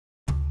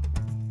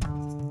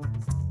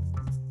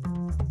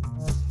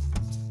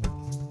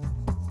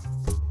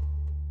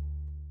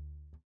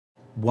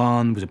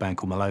One was a band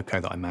called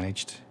Moloko that I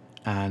managed,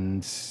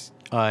 and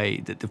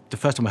the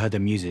first time I heard their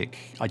music,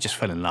 I just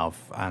fell in love.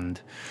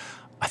 And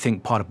I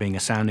think part of being a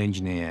sound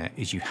engineer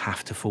is you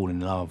have to fall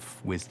in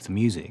love with the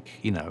music.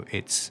 You know,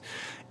 it's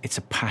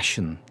a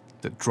passion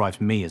that drives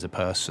me as a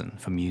person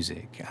for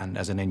music, and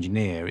as an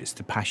engineer, it's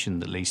the passion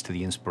that leads to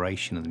the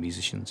inspiration, and the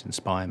musicians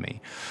inspire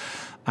me.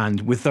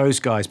 And with those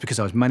guys, because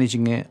I was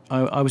managing it,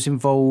 I was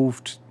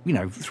involved, you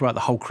know, throughout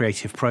the whole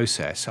creative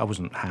process. I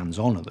wasn't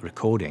hands-on at the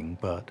recording,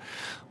 but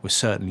was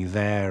certainly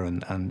there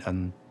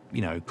and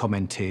you know,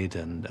 commented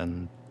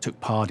and took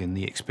part in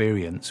the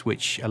experience,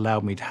 which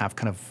allowed me to have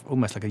kind of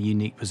almost like a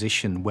unique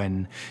position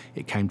when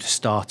it came to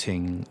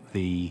starting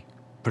the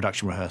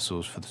production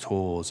rehearsals for the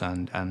tours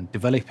and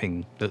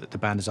developing the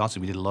band as artists.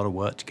 We did a lot of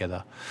work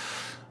together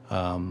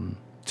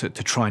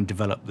to try and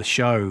develop the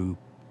show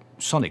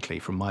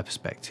sonically from my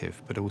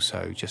perspective, but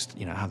also just,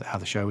 you know, how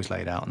the show was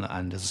laid out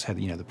and as I said,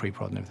 you know, the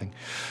pre-prod and everything.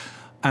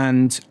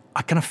 And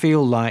I kind of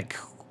feel like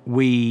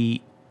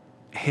we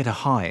hit a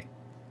height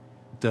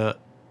that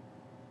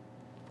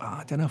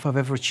I don't know if I've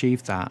ever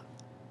achieved that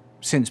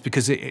since,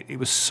 because it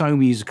was so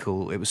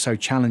musical, it was so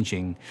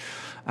challenging,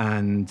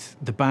 and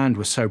the band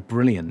was so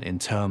brilliant in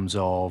terms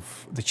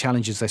of the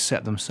challenges they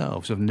set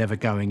themselves of never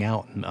going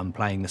out and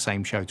playing the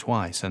same show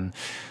twice, and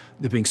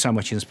there being so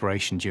much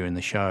inspiration during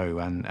the show,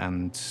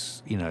 and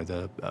you know,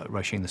 the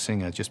Roisin the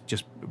singer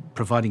just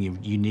providing a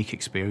unique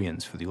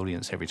experience for the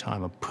audience every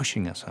time and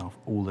pushing herself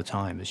all the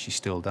time as she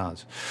still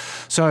does.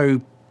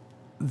 So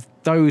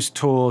those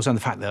tours and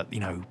the fact that, you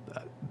know,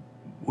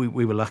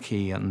 we were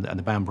lucky and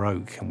the band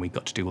broke and we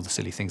got to do all the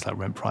silly things like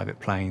rent private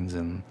planes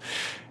and,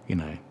 you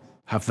know,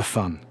 have the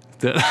fun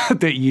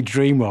that you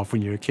dream of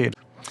when you're a kid.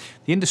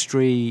 The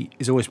industry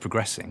is always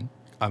progressing.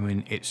 I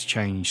mean, it's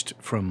changed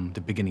from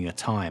the beginning of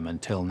time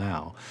until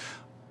now.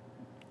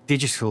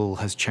 Digital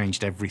has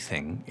changed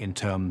everything in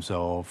terms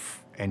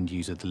of end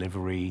user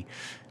delivery,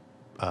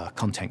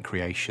 content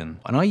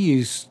creation. And I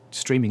use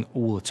streaming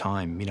all the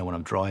time, you know, when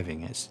I'm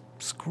driving. It's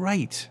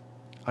great.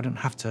 I don't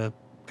have to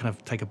kind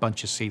of take a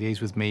bunch of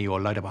CDs with me or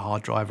load up a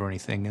hard drive or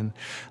anything, and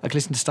I can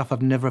listen to stuff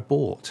I've never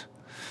bought.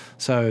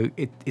 So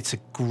it's a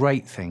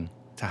great thing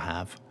to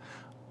have.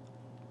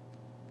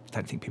 I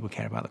don't think people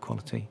care about the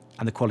quality,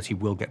 and the quality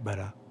will get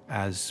better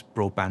as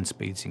broadband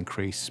speeds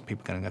increase.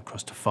 People are going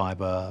across to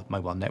fibre,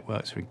 mobile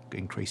networks are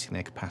increasing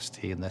their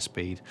capacity and their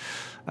speed,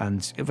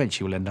 and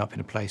eventually we'll end up in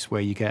a place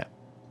where you get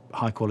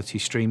high quality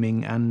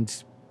streaming,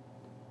 and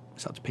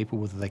it's up to people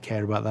whether they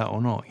care about that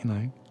or not, you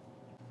know.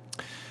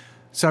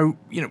 So,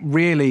 you know,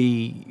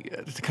 really,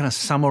 to kind of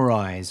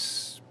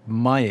summarise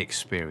my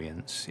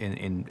experience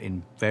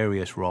in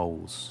various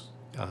roles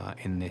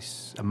in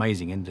this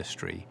amazing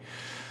industry,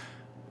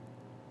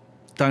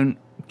 don't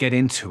get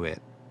into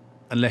it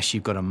unless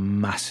you've got a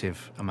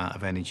massive amount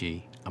of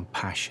energy and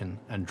passion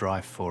and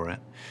drive for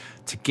it.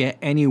 To get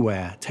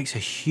anywhere takes a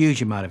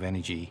huge amount of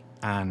energy,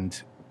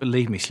 and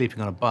believe me, sleeping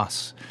on a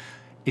bus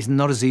is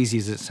not as easy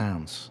as it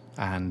sounds.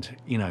 And,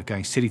 you know,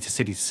 going city to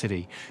city to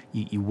city,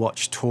 you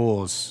watch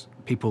tours,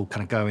 people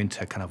kind of go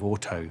into kind of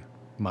auto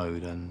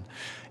mode, and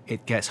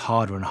it gets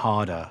harder and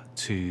harder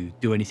to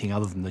do anything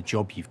other than the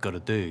job you've got to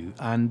do.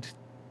 And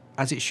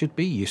as it should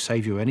be, you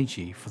save your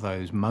energy for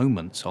those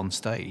moments on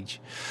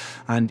stage.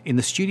 And in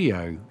the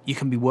studio, you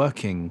can be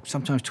working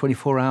sometimes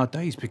 24-hour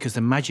days because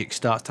the magic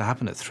starts to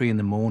happen at 3 in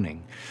the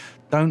morning.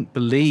 Don't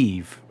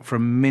believe for a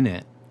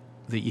minute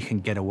that you can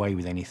get away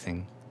with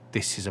anything.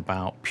 This is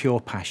about pure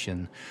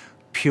passion,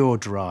 pure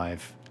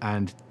drive,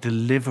 and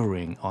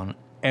delivering on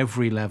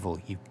every level.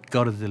 You've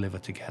got to deliver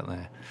to get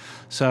there.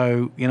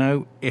 So, you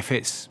know, if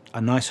it's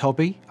a nice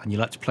hobby and you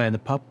like to play in the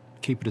pub,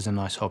 keep it as a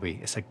nice hobby.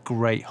 It's a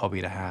great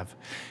hobby to have.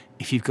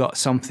 If you've got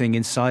something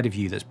inside of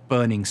you that's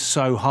burning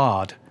so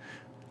hard,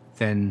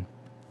 then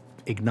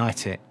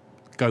ignite it,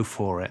 go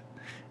for it,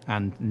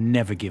 and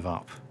never give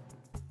up.